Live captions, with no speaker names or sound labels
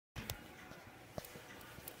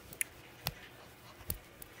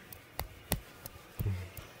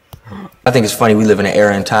I think it's funny we live in an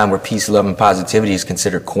era and time where peace, love, and positivity is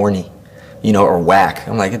considered corny, you know, or whack.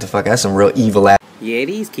 I'm like, get the fuck, that's some real evil ass. Yeah,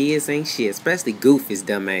 these kids ain't shit, especially Goofy's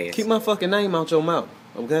dumb ass. Keep my fucking name out your mouth,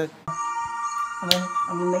 okay? I'm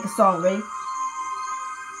gonna make a song, ready?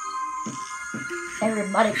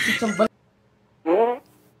 Everybody put some butt.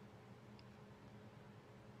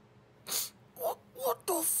 What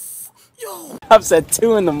the f... Yo! Up at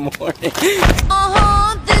 2 in the morning.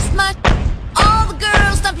 This much. All the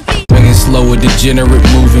girls stop your feet. Swinging slow, a degenerate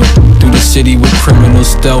moving through the city with criminal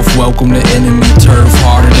stealth. Welcome to enemy turf,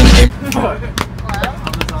 harder than ever.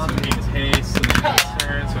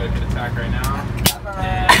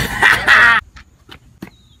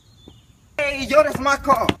 Hey, yo, that's my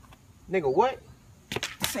car. Nigga, what?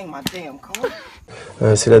 This ain't my damn car.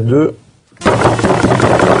 C'est la 2.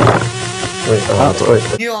 Oui, attends, ouais.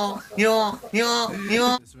 Yo.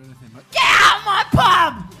 Get out my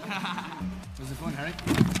pub! Was it fun, Harry?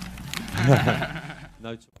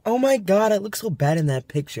 Oh my god, I look so bad in that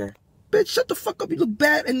picture. Bitch, shut the fuck up. You look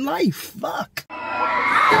bad in life. Fuck.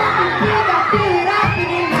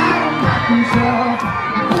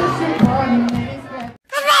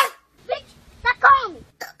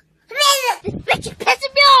 This bitch is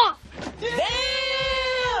pissing me off!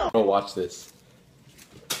 Go watch this.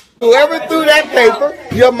 Whoever threw that paper,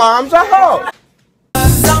 your mom's a hoe.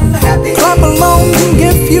 Clap along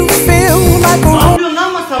if you feel like a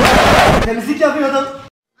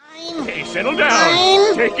Hey, settle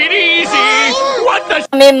down. Take it easy. What the?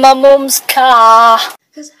 I'm in my mom's car.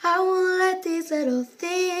 Cause I won't let these little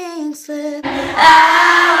things slip I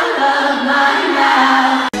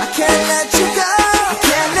can't let you go. I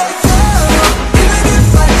can't let go. Even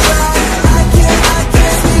if I try, I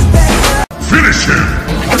can't be better. Finish him.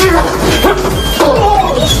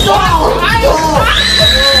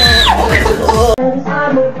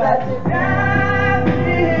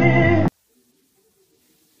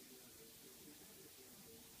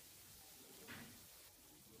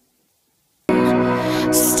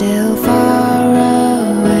 Still far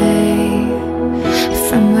away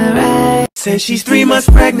from where I Says she's 3 months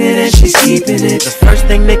pregnant and she's keeping it. The first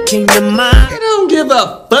thing that came to mind. I don't give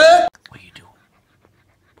a fuck. What you doing?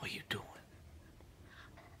 What you doing?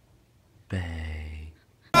 Babe.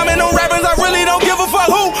 I'm in no rappers, I really don't give a fuck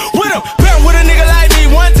who with him. Been with a nigga like me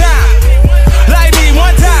one time. Like me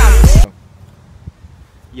one time.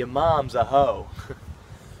 Your mom's a hoe.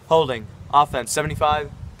 Holding. Offense. 75.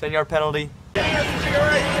 10-yard penalty.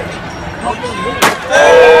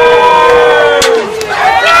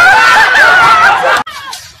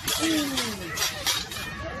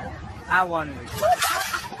 I won it.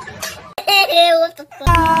 What the fuck?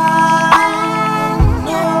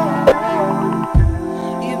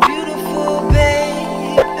 You beautiful,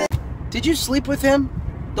 baby. Did you sleep with him?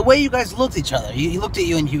 The way you guys looked at each other. He looked at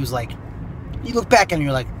you and he was like, you looked back and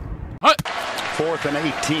you're like, What? 4th and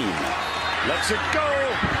 18. Let's it go.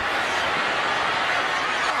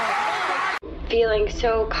 Feeling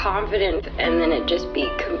so confident and then it just be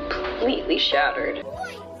completely shattered.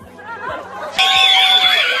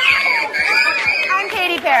 I'm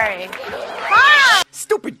Katy Perry.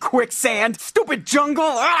 Stupid quicksand. Stupid jungle.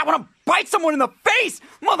 I want to bite someone in the face.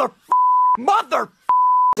 Mother.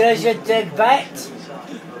 does your dick bite?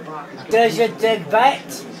 Does your dick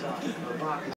bite?